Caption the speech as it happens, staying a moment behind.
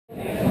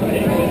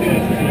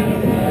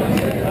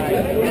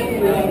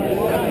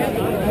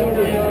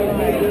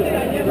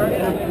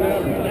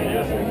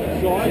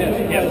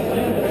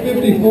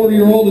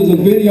24-year-old is a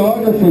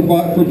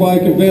videographer for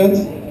bike events,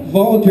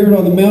 volunteered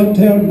on the Mount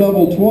Town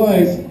Double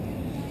twice.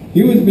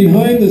 He was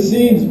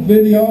behind-the-scenes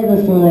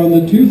videographer on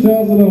the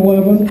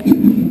 2011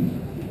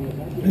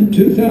 and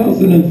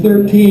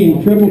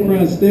 2013 Triple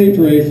Crown stage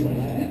race,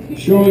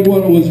 showing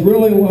what it was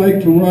really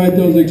like to ride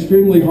those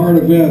extremely hard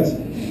events.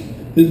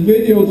 His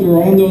videos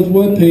are on those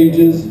web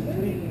pages,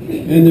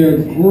 and they're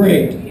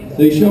great.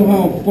 They show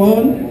how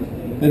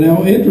fun and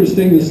how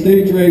interesting the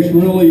stage race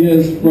really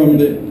is from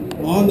the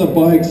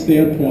on-the-bike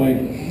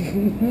standpoint.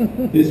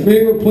 His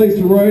favorite place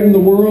to ride in the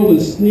world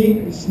is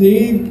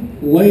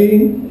Sneed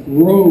Lane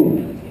Road,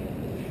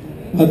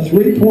 a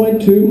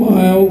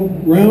 3.2-mile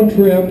round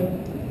trip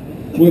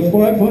with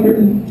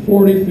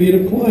 540 feet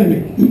of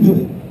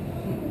climbing.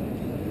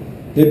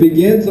 It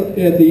begins at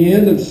the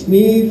end of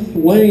Sneed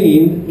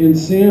Lane in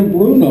San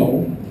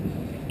Bruno,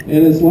 and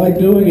it's like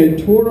doing a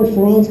Tour de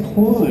France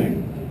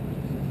climb.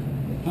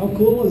 How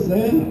cool is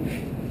that?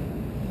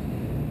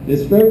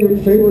 His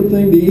favorite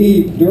thing to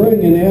eat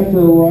during and after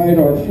a ride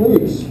are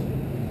fruits.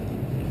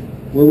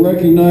 We're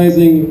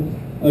recognizing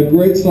a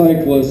great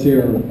cyclist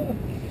here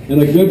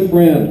and a good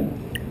friend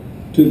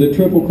to the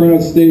Triple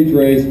Crown stage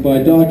race by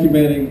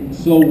documenting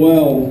so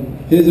well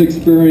his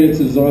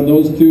experiences on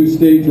those two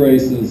stage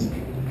races.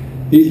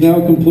 He's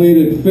now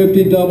completed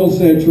 50 double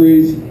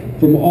centuries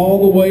from all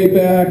the way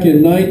back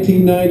in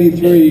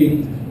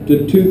 1993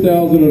 to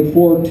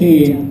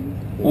 2014.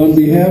 On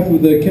behalf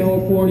of the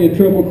California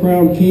Triple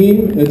Crown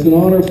team, it's an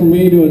honor for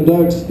me to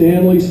induct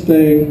Stanley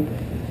Stang,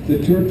 the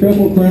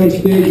Triple Crown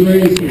stage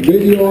race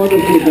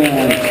videographer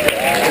guy.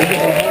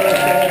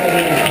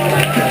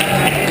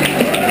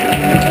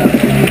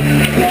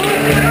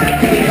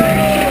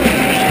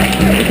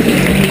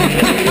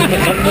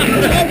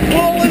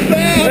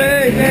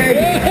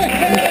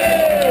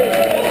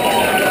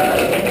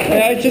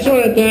 I just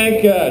want to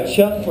thank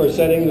Chuck for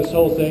setting this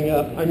whole thing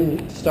up.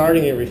 I'm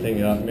starting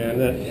everything up,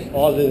 man.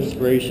 All the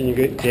inspiration you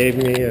gave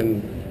me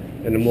and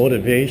the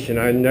motivation,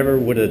 I never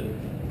would have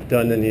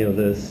done any of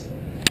this.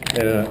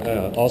 And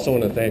I also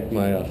want to thank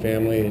my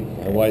family.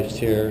 My wife's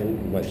here,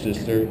 my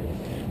sister.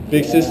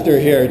 Big sister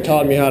here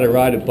taught me how to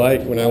ride a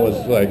bike when I was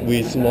like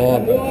wee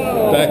small,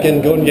 back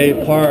in Golden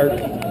Gate Park.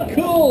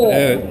 Cool.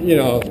 And you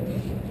know,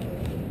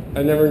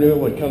 I never knew it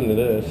would come to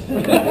this.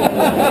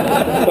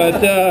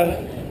 But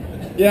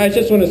yeah, I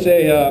just want to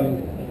say,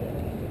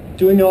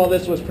 doing all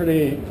this was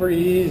pretty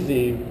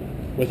easy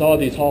with all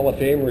these Hall of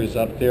Famers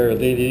up there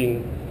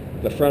leading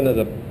the front of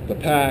the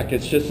pack.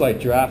 It's just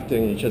like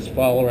drafting; you just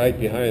follow right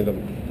behind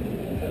them.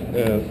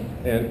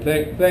 And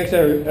thanks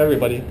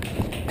everybody.